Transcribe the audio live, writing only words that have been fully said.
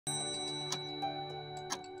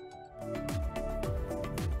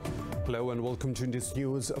Hello and welcome to Indus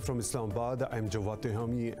News from Islamabad. I'm Jawad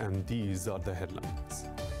Tehami and these are the headlines.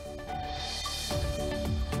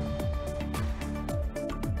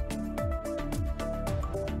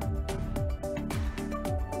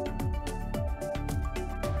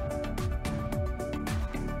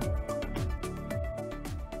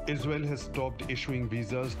 Israel has stopped issuing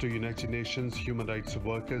visas to United Nations human rights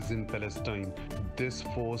workers in Palestine. This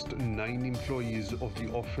forced 9 employees of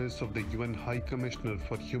the Office of the UN High Commissioner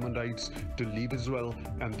for Human Rights to leave Israel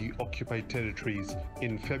and the occupied territories.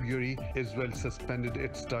 In February, Israel suspended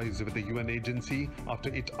its ties with the UN agency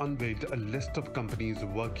after it unveiled a list of companies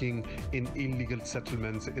working in illegal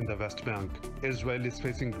settlements in the West Bank. Israel is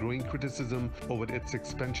facing growing criticism over its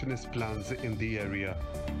expansionist plans in the area.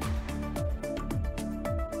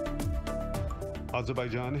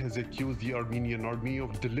 Azerbaijan has accused the Armenian army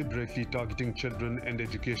of deliberately targeting children and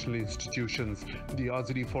educational institutions. The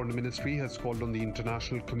Azeri Foreign Ministry has called on the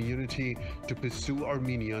international community to pursue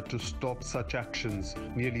Armenia to stop such actions.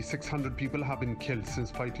 Nearly 600 people have been killed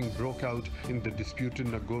since fighting broke out in the disputed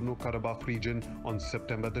Nagorno-Karabakh region on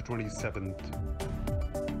September the 27th.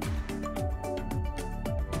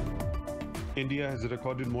 India has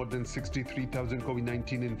recorded more than 63,000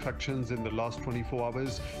 COVID-19 infections in the last 24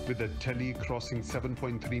 hours, with the tally crossing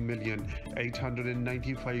 7.3 million.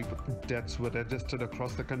 895 deaths were registered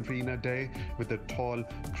across the country in a day, with the toll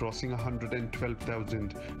crossing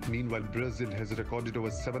 112,000. Meanwhile, Brazil has recorded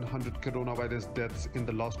over 700 coronavirus deaths in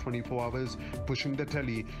the last 24 hours, pushing the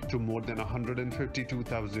tally to more than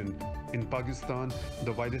 152,000. In Pakistan,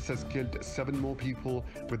 the virus has killed 7 more people,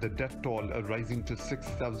 with the death toll rising to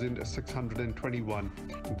 6,621.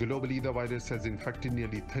 Globally, the virus has infected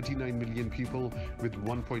nearly 39 million people, with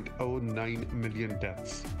 1.09 million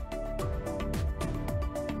deaths.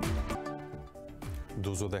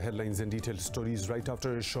 Those are the headlines and detailed stories. Right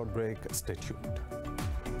after a short break, stay tuned.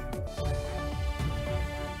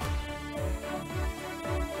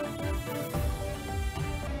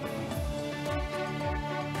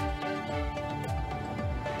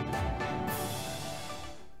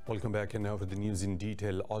 Welcome back, and now for the news in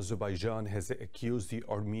detail. Azerbaijan has accused the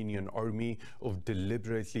Armenian army of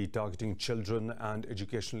deliberately targeting children and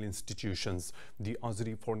educational institutions. The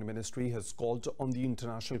Azeri Foreign Ministry has called on the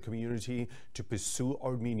international community to pursue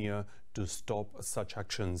Armenia to stop such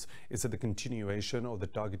actions. It said the continuation of the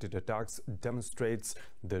targeted attacks demonstrates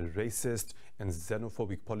the racist and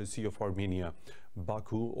xenophobic policy of Armenia.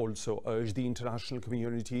 Baku also urged the international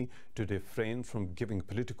community to refrain from giving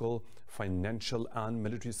political, financial and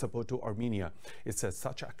military support to Armenia. It says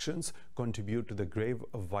such actions contribute to the grave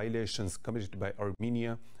violations committed by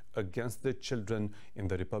Armenia against the children in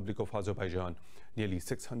the Republic of Azerbaijan. Nearly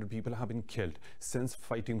 600 people have been killed since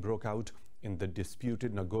fighting broke out in the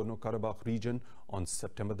disputed Nagorno-Karabakh region on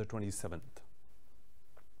September the 27th.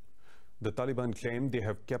 The Taliban claim they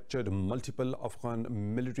have captured multiple Afghan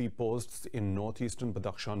military posts in northeastern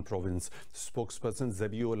Badakhshan province. Spokesperson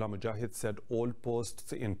Zabiullah Mujahid said all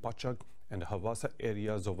posts in Pachak and Hawassa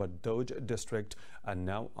areas of Adoj district are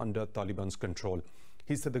now under Taliban's control.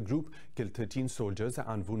 He said the group killed 13 soldiers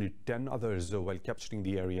and wounded 10 others while capturing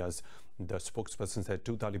the areas. The spokesperson said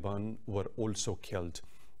 2 Taliban were also killed.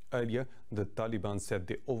 Earlier, the Taliban said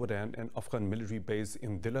they overran an Afghan military base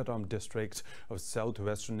in Dilaram district of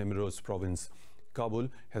southwestern Nimroz province. Kabul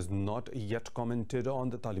has not yet commented on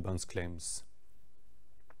the Taliban's claims.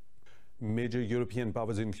 Major European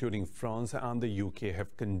powers, including France and the UK,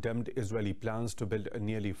 have condemned Israeli plans to build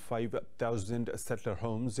nearly 5,000 settler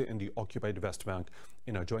homes in the occupied West Bank.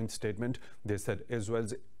 In a joint statement, they said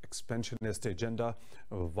Israel's expansionist agenda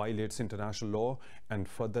violates international law and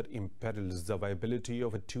further imperils the viability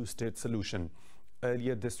of a two-state solution.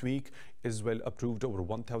 Earlier this week, Israel approved over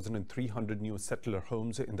 1,300 new settler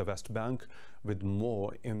homes in the West Bank, with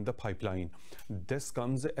more in the pipeline. This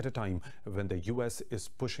comes at a time when the US is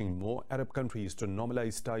pushing more Arab countries to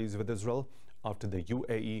normalize ties with Israel after the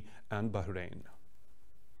UAE and Bahrain.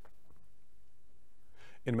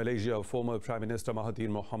 In Malaysia, former Prime Minister Mahathir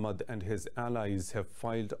Mohamad and his allies have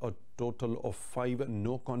filed a total of 5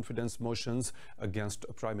 no-confidence motions against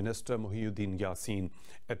Prime Minister Muhyiddin Yassin.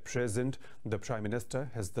 At present, the Prime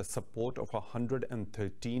Minister has the support of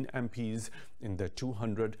 113 MPs in the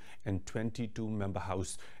 222-member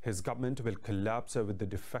House. His government will collapse with the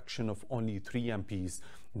defection of only 3 MPs.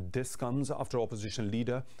 This comes after opposition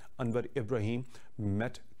leader Anwar Ibrahim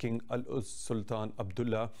met King Sultan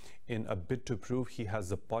Abdullah in a bid to prove he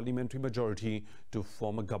has a parliamentary majority to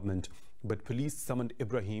form a government. but police summoned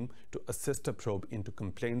Ibrahim to assist a probe into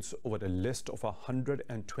complaints over a list of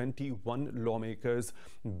 121 lawmakers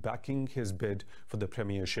backing his bid for the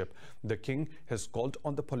premiership. The king has called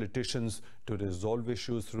on the politicians to resolve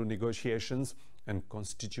issues through negotiations and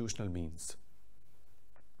constitutional means.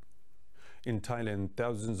 In Thailand,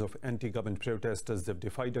 thousands of anti-government protesters have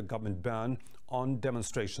defied a government ban on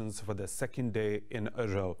demonstrations for the second day in a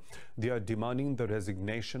row. They are demanding the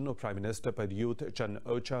resignation of Prime Minister Prayut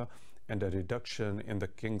Chan-o-cha and a reduction in the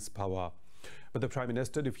king's power. But the Prime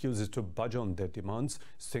Minister refuses to budge on their demands,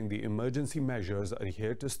 saying the emergency measures are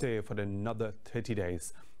here to stay for another 30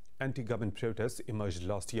 days. Anti-government protests emerged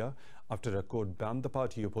last year after a court banned the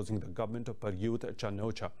party opposing the government of Prayut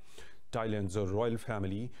Chan-o-cha. Thailand's royal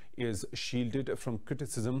family is shielded from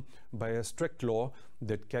criticism by a strict law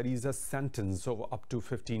that carries a sentence of up to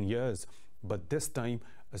 15 years. But this time,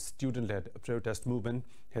 a student-led protest movement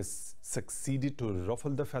has succeeded to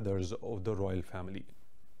ruffle the feathers of the royal family.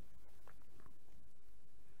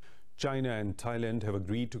 China and Thailand have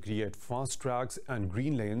agreed to create fast tracks and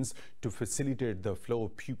green lanes to facilitate the flow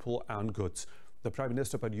of people and goods. The Prime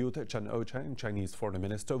Minister Prayut Chan-o-cha and Chinese Foreign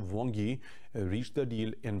Minister Wang Yi reached the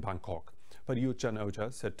deal in Bangkok. Prayut Chan-o-cha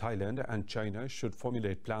said Thailand and China should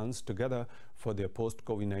formulate plans together for their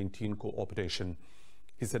post-COVID-19 cooperation.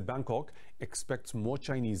 He said Bangkok expects more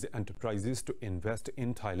Chinese enterprises to invest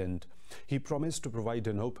in Thailand. He promised to provide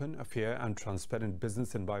an open, fair and transparent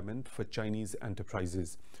business environment for Chinese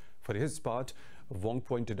enterprises. For his part, Wang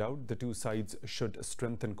pointed out the two sides should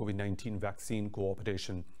strengthen COVID-19 vaccine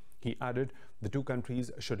cooperation. He added the two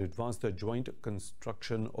countries should advance the joint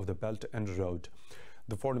construction of the Belt and Road.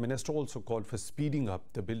 The foreign minister also called for speeding up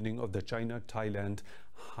the building of the China-Thailand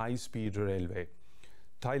high-speed railway.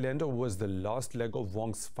 Thailand was the last leg of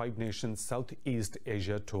Wang's five-nation Southeast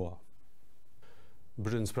Asia tour.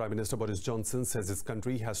 Britain's Prime Minister Boris Johnson says his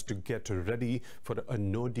country has to get ready for a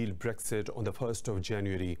no-deal Brexit on the 1st of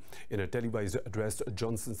January. In a televised address,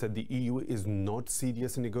 Johnson said the EU is not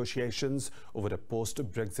serious in negotiations over a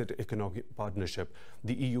post-Brexit economic partnership.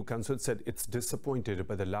 The EU Council said it's disappointed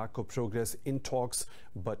by the lack of progress in talks,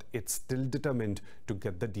 but it's still determined to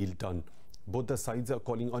get the deal done. Both the sides are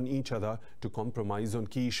calling on each other to compromise on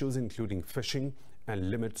key issues including fishing and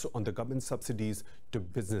limits on the government subsidies to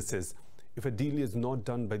businesses. If a deal is not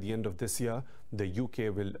done by the end of this year, the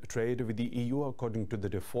UK will trade with the EU according to the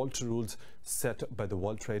default rules set by the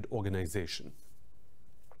World Trade Organization.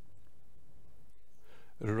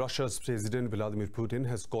 Russia's President Vladimir Putin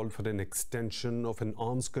has called for an extension of an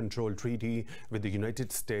arms control treaty with the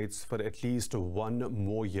United States for at least 1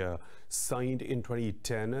 more year. Signed in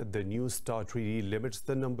 2010, the New START treaty limits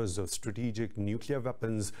the numbers of strategic nuclear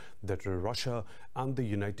weapons that Russia and the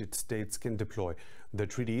United States can deploy. The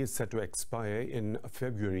treaty is set to expire in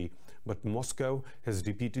February, but Moscow has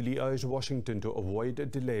repeatedly urged Washington to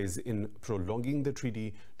avoid delays in prolonging the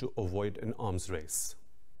treaty to avoid an arms race.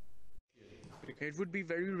 It would be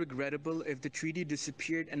very regrettable if the treaty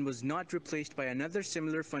disappeared and was not replaced by another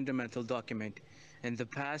similar fundamental document. In the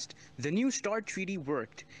past, the New START treaty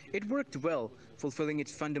worked. It worked well, fulfilling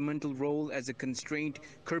its fundamental role as a constraint,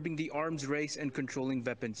 curbing the arms race and controlling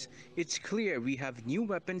weapons. It's clear we have new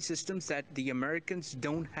weapon systems that the Americans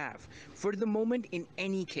don't have. For the moment, in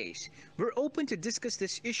any case, we're open to discuss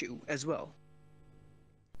this issue as well.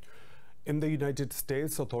 In the United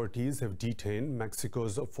States, authorities have detained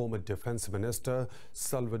Mexico's former defense minister,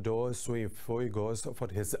 Salvador Cienfuegos, for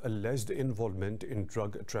his alleged involvement in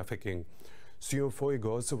drug trafficking.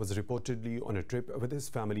 Cienfuegos was reportedly on a trip with his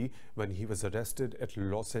family when he was arrested at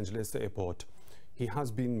Los Angeles airport. He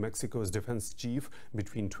has been Mexico's defense chief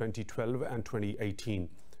between 2012 and 2018.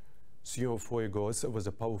 Cienfuegos was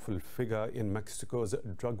a powerful figure in Mexico's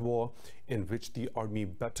drug war, in which the army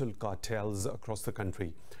battled cartels across the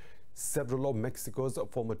country. Several of Mexico's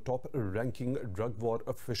former top-ranking drug war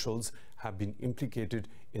officials have been implicated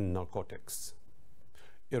in narcotics.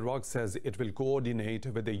 Iraq says it will coordinate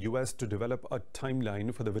with the U.S. to develop a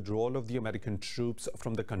timeline for the withdrawal of the American troops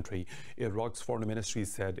from the country. Iraq's foreign ministry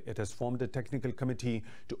said it has formed a technical committee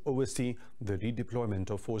to oversee the redeployment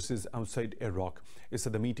of forces outside Iraq. It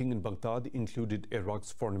said the meeting in Baghdad included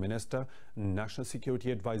Iraq's foreign minister, national security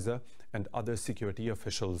advisor, and other security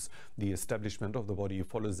officials. The establishment of the body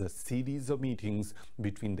follows a series of meetings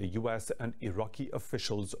between the U.S. and Iraqi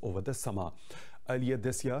officials over the summer. Earlier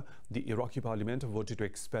this year, the Iraqi parliament voted to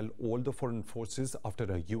expel all the foreign forces after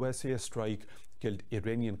a US airstrike killed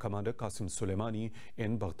Iranian commander Qasem Soleimani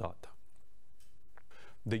in Baghdad.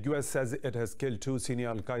 The US says it has killed 2 senior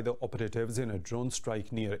al-Qaeda operatives in a drone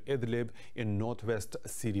strike near Idlib in northwest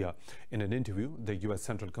Syria. In an interview, the US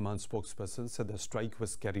Central Command spokesperson said the strike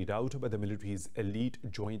was carried out by the military's elite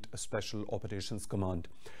Joint Special Operations Command.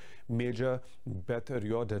 Major Beth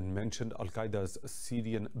Riordan mentioned al-Qaeda's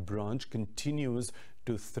Syrian branch continues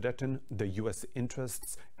to threaten the US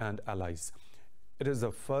interests and allies. It is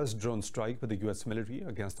the first drone strike by the US military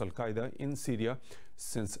against al-Qaeda in Syria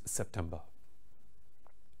since September.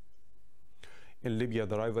 In Libya,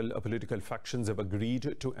 the rival political factions have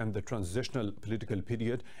agreed to end the transitional political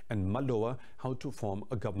period and mull over how to form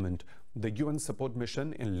a government. The UN support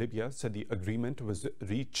mission in Libya said the agreement was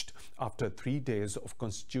reached after 3 days of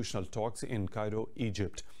constitutional talks in Cairo,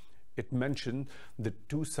 Egypt. It mentioned the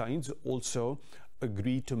two sides also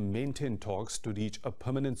agreed to maintain talks to reach a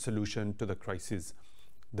permanent solution to the crisis.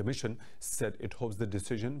 The mission said it hopes the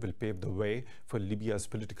decision will pave the way for Libya's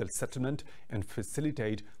political settlement and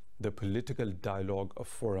facilitate the political dialogue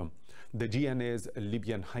forum. The GNA's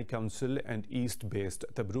Libyan High Council and East-based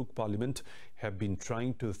Tobruk Parliament have been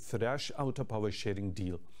trying to thrash out a power-sharing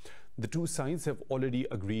deal. The two sides have already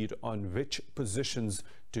agreed on which positions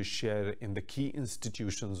to share in the key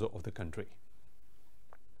institutions of the country.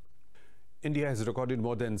 India has recorded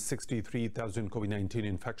more than 63,000 COVID-19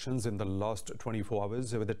 infections in the last 24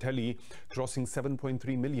 hours, with the tally crossing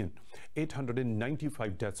 7.3 million.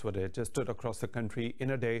 895 deaths were registered across the country in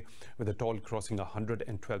a day, with the toll crossing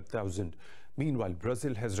 112,000. Meanwhile,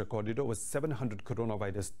 Brazil has recorded over 700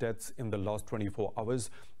 coronavirus deaths in the last 24 hours,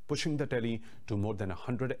 pushing the tally to more than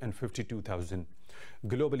 152,000.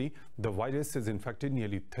 Globally, the virus has infected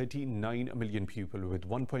nearly 39 million people, with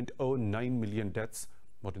 1.09 million deaths.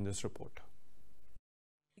 More in this report.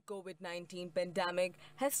 The COVID-19 pandemic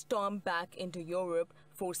has stormed back into Europe,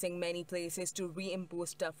 forcing many places to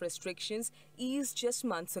reimpose tough restrictions eased just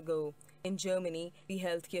months ago. In Germany, the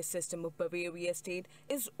healthcare system of Bavaria state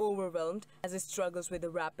is overwhelmed as it struggles with a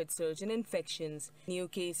rapid surge in infections. New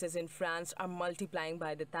cases in France are multiplying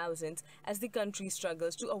by the thousands as the country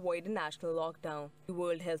struggles to avoid a national lockdown. The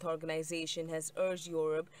World Health Organization has urged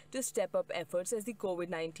Europe to step up efforts as the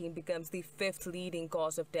COVID-19 becomes the 5th leading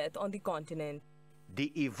cause of death on the continent.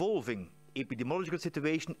 The evolving epidemiological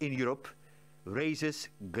situation in Europe raises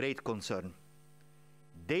great concern.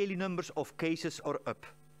 Daily numbers of cases are up.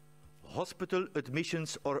 Hospital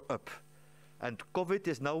admissions are up. And COVID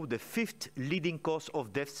is now the 5th leading cause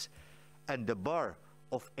of deaths, and the bar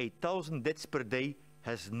of 8,000 deaths per day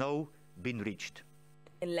has now been reached.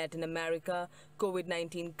 In Latin America,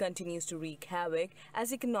 COVID-19 continues to wreak havoc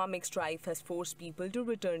as economic strife has forced people to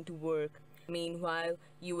return to work. Meanwhile,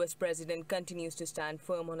 US President continues to stand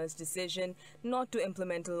firm on his decision not to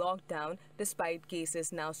implement a lockdown despite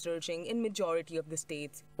cases now surging in majority of the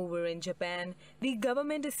states. Over in Japan, the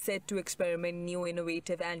government is set to experiment new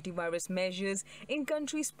innovative antivirus measures in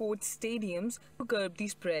country sports stadiums to curb the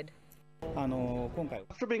spread.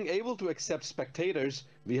 After being able to accept spectators,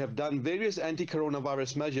 we have done various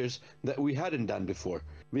anti-coronavirus measures that we hadn't done before.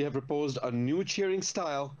 We have proposed a new cheering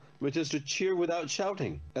style, which is to cheer without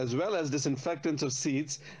shouting, as well as disinfectants of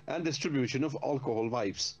seats and distribution of alcohol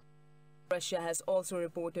wipes. Russia has also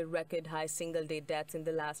reported record high single-day deaths in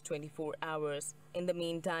the last 24 hours. In the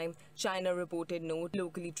meantime, China reported no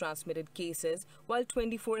locally transmitted cases, while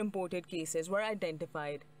 24 imported cases were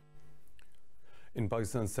identified. In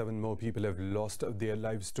Pakistan, 7 more people have lost their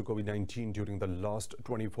lives to COVID-19 during the last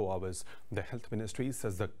 24 hours. The Health Ministry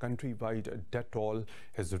says the countrywide death toll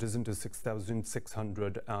has risen to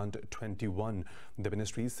 6,621. The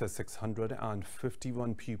ministry says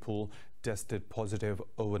 651 people tested positive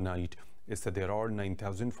overnight. It said there are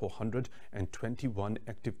 9,421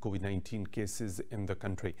 active COVID-19 cases in the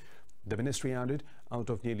country. The ministry added, out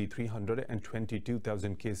of nearly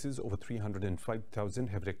 322,000 cases, over 305,000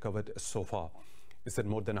 have recovered so far. It said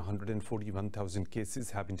more than 141,000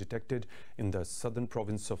 cases have been detected in the southern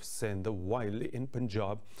province of Sindh, while in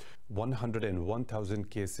Punjab, 101,000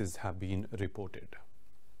 cases have been reported.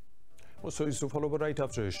 More stories to follow right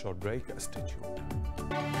after a short break. Stay tuned.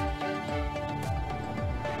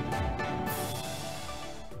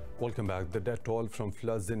 Welcome back. The death toll from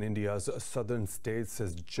floods in India's southern states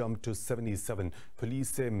has jumped to 77.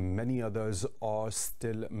 Police say many others are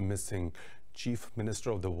still missing. Chief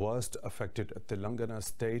Minister of the worst affected Telangana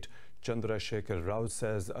state, Chandrasekhar Rao,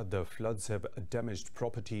 says the floods have damaged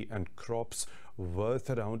property and crops worth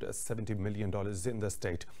around $70 million in the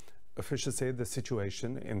state. Officials say the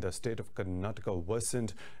situation in the state of Karnataka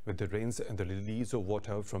worsened with the rains and the release of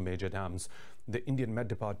water from major dams. The Indian Met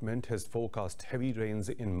Department has forecast heavy rains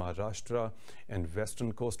in Maharashtra and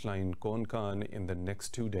western coastline Konkan in the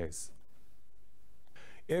next 2 days.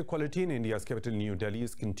 Air quality in India's capital New Delhi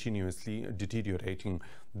is continuously deteriorating.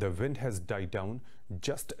 The wind has died down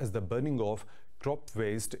just as the burning of crop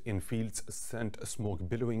waste in fields sent smoke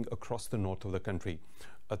billowing across the north of the country.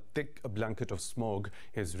 A thick blanket of smog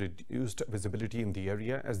has reduced visibility in the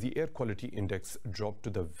area as the air quality index dropped to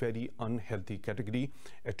the very unhealthy category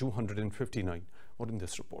at 259. More in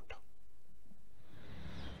this report.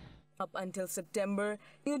 Up until September,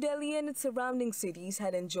 New Delhi and its surrounding cities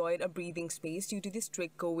had enjoyed a breathing space due to the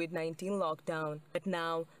strict COVID-19 lockdown. But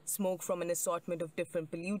now, smoke from an assortment of different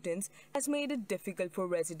pollutants has made it difficult for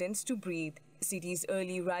residents to breathe. The city's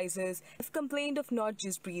early risers have complained of not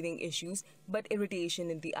just breathing issues, but irritation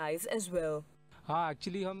in the eyes as well.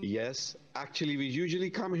 Yes, actually we usually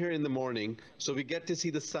come here in the morning, so we get to see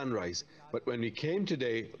the sunrise. But when we came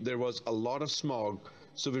today, there was a lot of smog.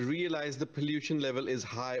 So we realized the pollution level is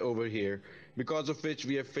high over here, because of which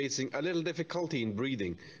we are facing a little difficulty in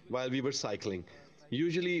breathing while we were cycling.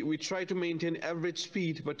 Usually we try to maintain average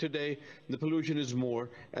speed, but today the pollution is more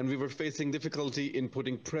and we were facing difficulty in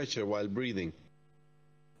putting pressure while breathing.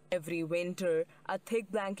 Every winter, a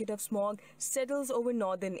thick blanket of smog settles over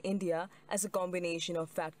northern India as a combination of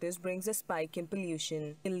factors brings a spike in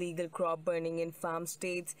pollution. Illegal crop burning in farm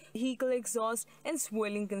states, vehicle exhaust and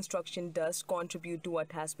swirling construction dust contribute to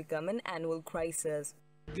what has become an annual crisis.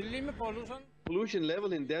 Pollution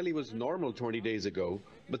level in Delhi was normal 20 days ago,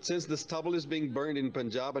 but since the stubble is being burned in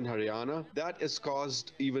Punjab and Haryana, that has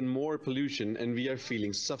caused even more pollution and we are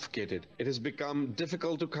feeling suffocated. It has become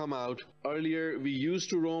difficult to come out. Earlier, we used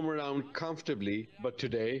to roam around comfortably, but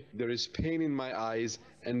today there is pain in my eyes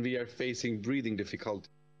and we are facing breathing difficulty.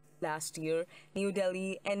 Last year, New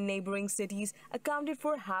Delhi and neighboring cities accounted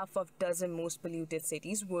for half of dozen most polluted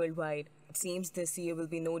cities worldwide. It seems this year will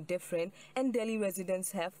be no different, and Delhi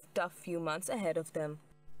residents have a tough few months ahead of them.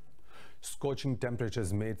 Scorching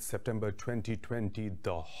temperatures made September 2020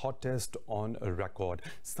 the hottest on record.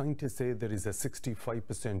 Scientists say there is a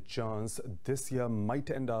 65% chance this year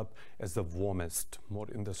might end up as the warmest. More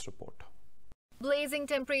in this report. Blazing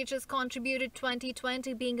temperatures contributed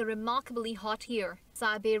 2020 being a remarkably hot year.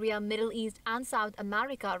 Siberia, Middle East and South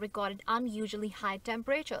America recorded unusually high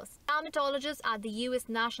temperatures. Climatologists at the U.S.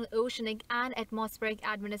 National Oceanic and Atmospheric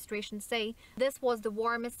Administration say this was the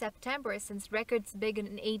warmest September since records began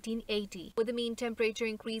in 1880, with a mean temperature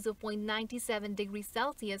increase of 0.97 degrees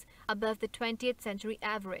Celsius above the 20th century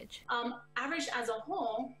average. Average as a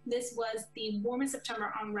whole, this was the warmest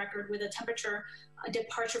September on record with a temperature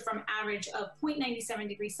departure from average of 0.97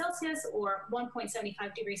 degrees Celsius or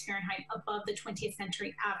 1.75 degrees Fahrenheit above the 20th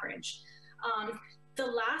century average.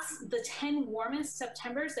 The 10 warmest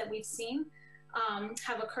Septembers that we've seen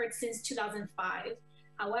have occurred since 2005.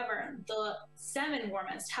 However, the 7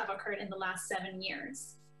 warmest have occurred in the last 7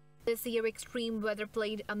 years. This year, extreme weather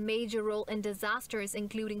played a major role in disasters,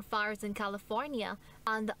 including fires in California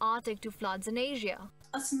and the Arctic to floods in Asia.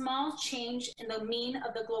 A small change in the mean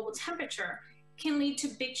of the global temperature can lead to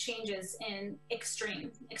big changes in extreme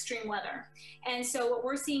weather. And so what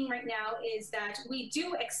we're seeing right now is that we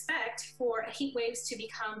do expect for heat waves to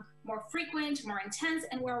become more frequent, more intense,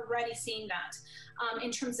 and we're already seeing that. In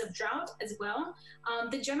terms of drought as well,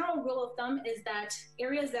 the general rule of thumb is that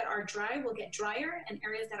areas that are dry will get drier and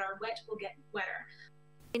areas that are wet will get wetter.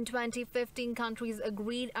 In 2015, countries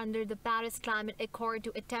agreed under the Paris Climate Accord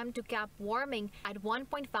to attempt to cap warming at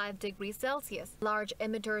 1.5 degrees Celsius. Large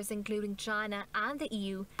emitters, including China and the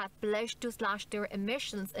EU, have pledged to slash their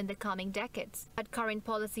emissions in the coming decades. But current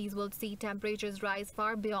policies will see temperatures rise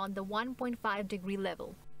far beyond the 1.5 degree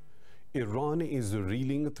level. Iran is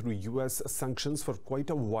reeling through U.S. sanctions for quite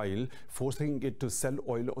a while, forcing it to sell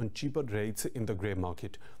oil on cheaper rates in the grey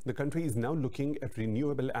market. The country is now looking at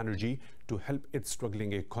renewable energy to help its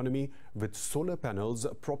struggling economy, with solar panels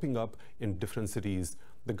propping up in different cities.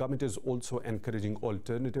 The government is also encouraging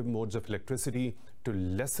alternative modes of electricity to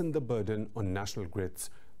lessen the burden on national grids.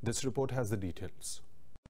 This report has the details.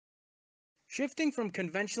 Shifting from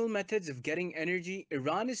conventional methods of getting energy,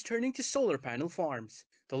 Iran is turning to solar panel farms.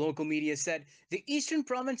 The local media said the eastern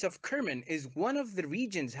province of Kerman is one of the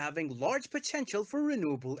regions having large potential for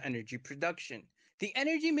renewable energy production. The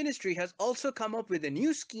Energy Ministry has also come up with a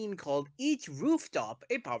new scheme called Each Rooftop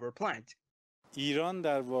a Power Plant. Iran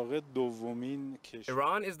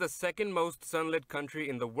is the second most sunlit country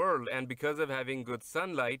in the world, and because of having good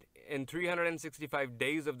sunlight, in 365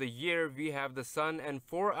 days of the year we have the sun, and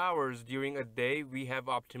 4 hours during a day we have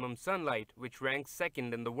optimum sunlight, which ranks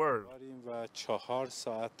second in the world.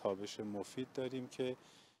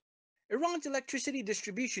 Iran's electricity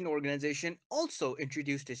distribution organization also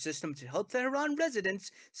introduced a system to help Tehran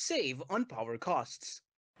residents save on power costs.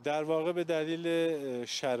 Under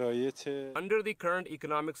the current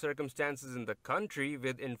economic circumstances in the country,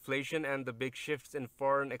 with inflation and the big shifts in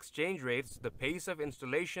foreign exchange rates, the pace of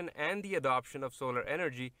installation and the adoption of solar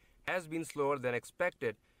energy has been slower than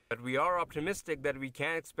expected. But we are optimistic that we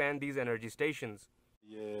can expand these energy stations.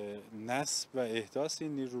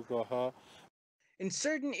 In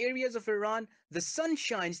certain areas of Iran, the sun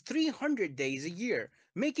shines 300 days a year,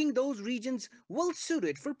 making those regions well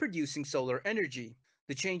suited for producing solar energy.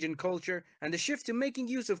 The change in culture and the shift to making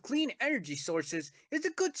use of clean energy sources is a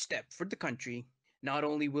good step for the country. Not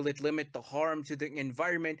only will it limit the harm to the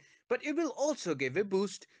environment, but it will also give a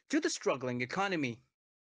boost to the struggling economy.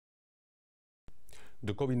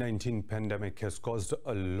 The COVID-19 pandemic has caused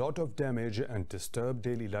a lot of damage and disturbed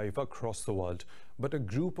daily life across the world. But a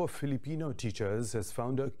group of Filipino teachers has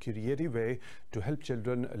found a creative way to help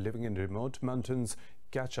children living in remote mountains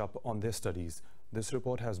catch up on their studies. This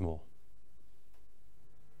report has more.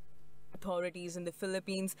 Authorities in the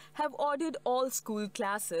Philippines have ordered all school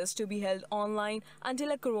classes to be held online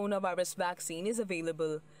until a coronavirus vaccine is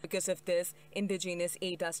available. Because of this, indigenous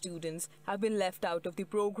ETA students have been left out of the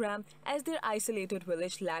program as their isolated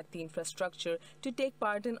village lacked the infrastructure to take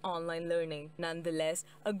part in online learning. Nonetheless,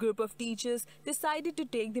 a group of teachers decided to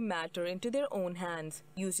take the matter into their own hands.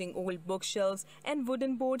 Using old bookshelves and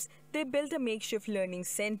wooden boards, they built a makeshift learning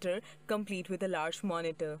center complete with a large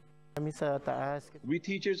monitor. We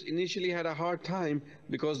teachers initially had a hard time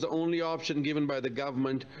because the only option given by the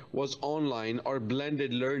government was online or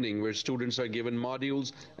blended learning, where students are given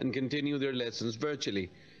modules and continue their lessons virtually.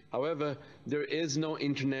 However, there is no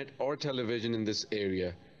internet or television in this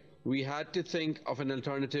area. We had to think of an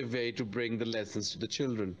alternative way to bring the lessons to the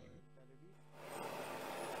children.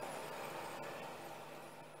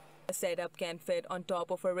 The setup can fit on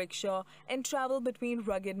top of a rickshaw and travel between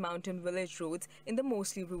rugged mountain village roads in the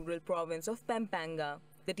mostly rural province of Pampanga.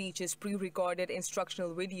 The teachers pre-recorded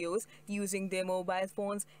instructional videos using their mobile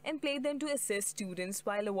phones and played them to assist students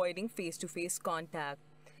while avoiding face-to-face contact.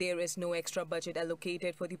 There is no extra budget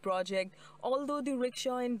allocated for the project, although the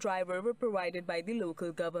rickshaw and driver were provided by the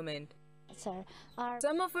local government.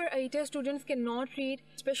 Some of our ETA students cannot read,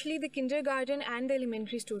 especially the kindergarten and the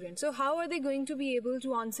elementary students. So how are they going to be able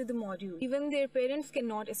to answer the module? Even their parents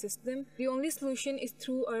cannot assist them. The only solution is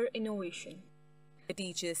through our innovation. The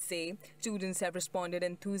teachers say students have responded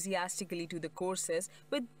enthusiastically to the courses,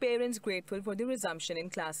 with parents grateful for the resumption in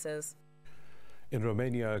classes. In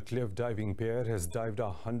Romania, a cliff diving pair has dived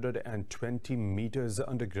 120 meters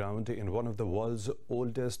underground in one of the world's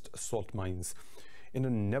oldest salt mines. In a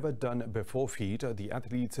never-done-before feat, the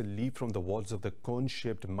athletes leap from the walls of the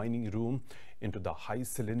cone-shaped mining room into the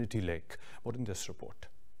high-salinity lake. More in this report.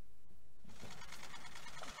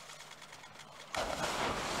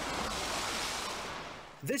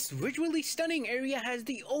 This visually stunning area has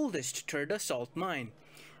the oldest Turda salt mine.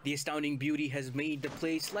 The astounding beauty has made the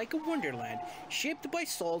place like a wonderland, shaped by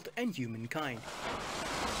salt and humankind.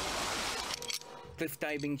 Cliff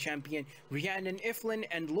diving champion Rhiannon Iflin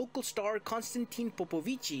and local star Konstantin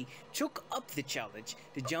Popovici took up the challenge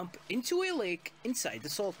to jump into a lake inside the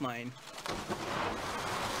salt mine.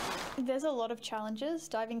 There's a lot of challenges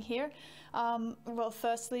diving here. Well,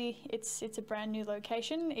 firstly, it's a brand new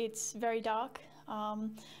location. It's very dark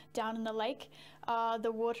down in the lake.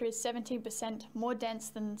 The water is 17% more dense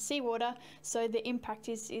than seawater, so the impact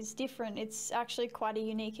is different. It's actually quite a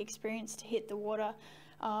unique experience to hit the water.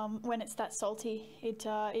 When it's that salty,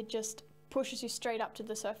 it just pushes you straight up to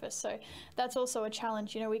the surface. So that's also a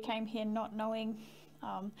challenge. You know, we came here not knowing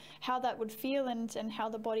how that would feel and how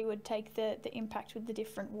the body would take the impact with the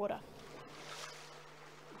different water.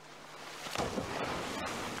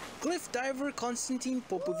 Cliff diver Konstantin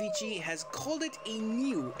Popovici has called it a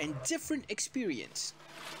new and different experience.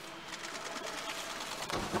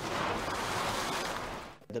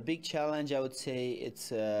 The big challenge, I would say, it's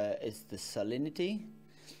the salinity.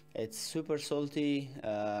 It's super salty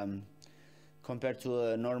compared to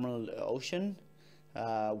a normal ocean,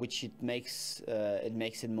 which it makes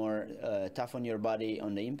it more tough on your body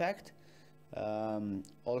on the impact.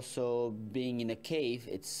 Also, being in a cave,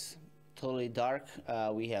 it's totally dark.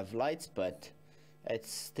 We have lights, but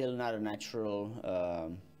it's still not a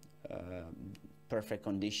natural, perfect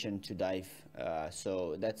condition to dive.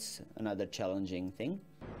 So that's another challenging thing.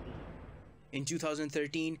 In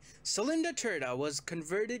 2013, Salinda Turda was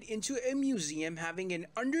converted into a museum having an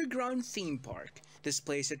underground theme park. This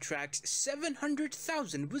place attracts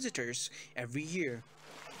 700,000 visitors every year.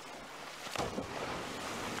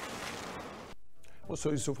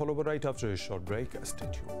 Also, is to follow right after a short break. Stay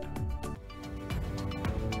tuned.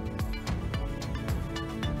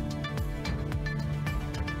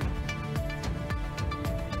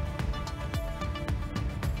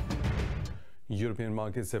 European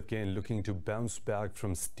markets have gained, looking to bounce back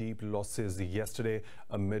from steep losses yesterday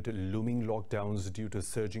amid looming lockdowns due to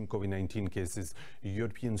surging COVID-19 cases.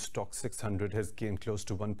 European stock 600 has gained close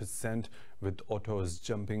to 1%, with autos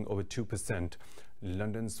jumping over 2%.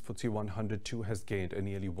 London's FTSE 100 too has gained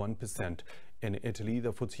nearly 1%. In Italy,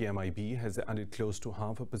 the FTSE MIB has added close to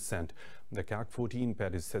 0.5%. The CAC 40 in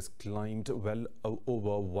Paris has climbed well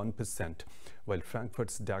over 1%, while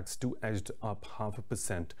Frankfurt's DAX too edged up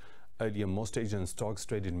 0.5%. Earlier, most Asian stocks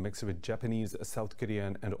traded mixed, with Japanese, South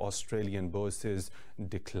Korean and Australian bourses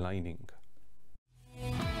declining.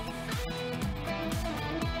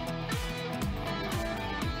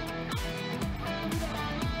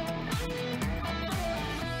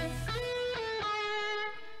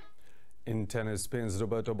 In tennis, Spain's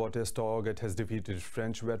Roberto Bautista Agut has defeated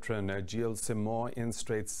French veteran Gilles Simon in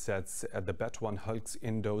straight sets at the Bet1 Hulks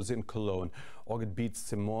indoors in Cologne. Agut beat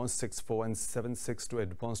Simon 6-4 and 7-6 to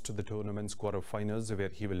advance to the tournament's quarterfinals, where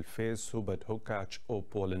he will face Hubert Hurkacz of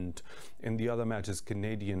Poland. In the other matches,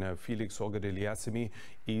 Canadian Felix Auger-Aliassime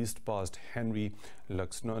eased past Henry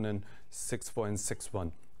Laxonen 6-4 and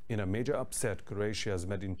 6-1. In a major upset, Croatia's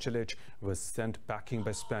Medin Cilic was sent packing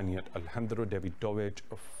by Spaniard Alejandro Davidovich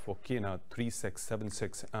Fokina 3-6,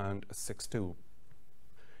 7-6 and 6-2.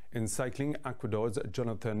 In cycling, Ecuador's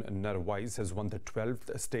Jonathan Narvaez has won the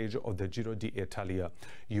 12th stage of the Giro d'Italia.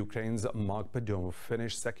 Ukraine's Marc Padon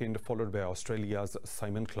finished second, followed by Australia's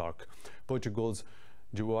Simon Clark. Portugal's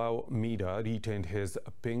João Mida retained his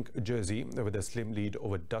pink jersey with a slim lead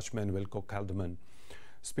over Dutchman Wilco Kelderman.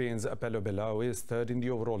 Spain's Pello Bilbao is third in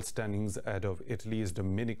the overall standings ahead of Italy's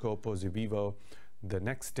Domenico Pozzovivo. The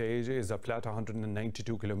next stage is a flat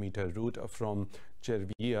 192-kilometer route from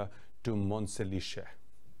Cervia to Monselice.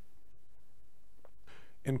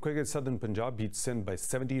 In cricket, Southern Punjab beat Sindh by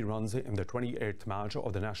 70 runs in the 28th match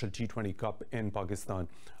of the National T20 Cup in Pakistan.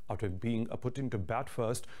 After being put into bat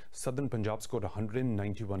first, Southern Punjab scored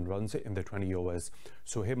 191 runs in the 20 overs.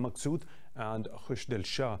 Sohaib Maqsood and Khushdil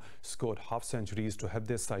Shah scored half-centuries to help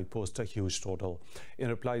their side post a huge total. In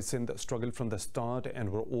reply, Sindh struggled from the start and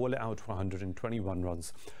were all out for 121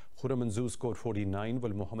 runs. Khurram Manzoor scored 49,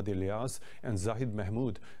 while Mohammad Ilyas and Zahid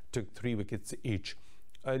Mahmood took 3 wickets each.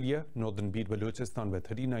 Earlier, Northern beat Balochistan by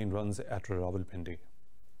 39 runs at Rawalpindi.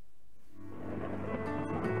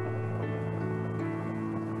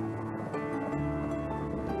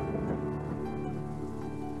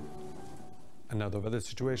 Another weather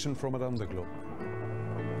situation from around the globe.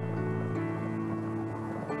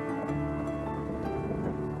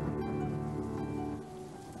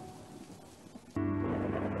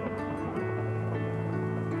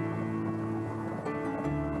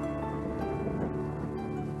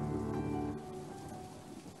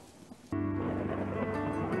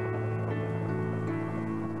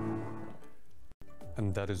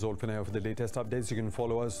 And that is all for now. For the latest updates, you can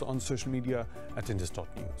follow us on social media at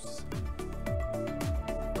Indus.News.